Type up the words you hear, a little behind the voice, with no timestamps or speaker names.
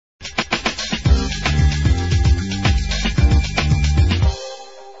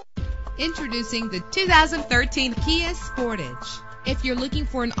Introducing the 2013 Kia Sportage. If you're looking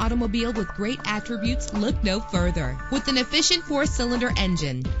for an automobile with great attributes, look no further. With an efficient 4-cylinder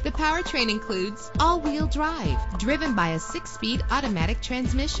engine, the powertrain includes all-wheel drive, driven by a 6-speed automatic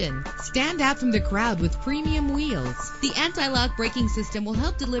transmission. Stand out from the crowd with premium wheels. The anti-lock braking system will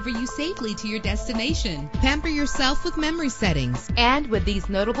help deliver you safely to your destination. Pamper yourself with memory settings. And with these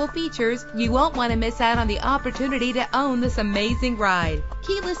notable features, you won't want to miss out on the opportunity to own this amazing ride.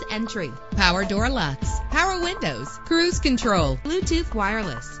 Keyless entry, power door locks, power windows, cruise control, Bluetooth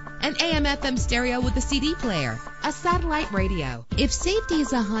wireless, an AM/FM stereo with a CD player, a satellite radio. If safety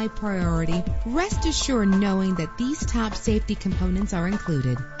is a high priority, rest assured knowing that these top safety components are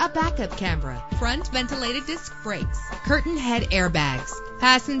included: a backup camera, front ventilated disc brakes, curtain head airbags,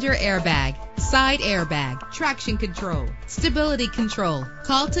 passenger airbag, side airbag, traction control, stability control.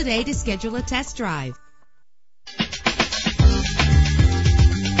 Call today to schedule a test drive.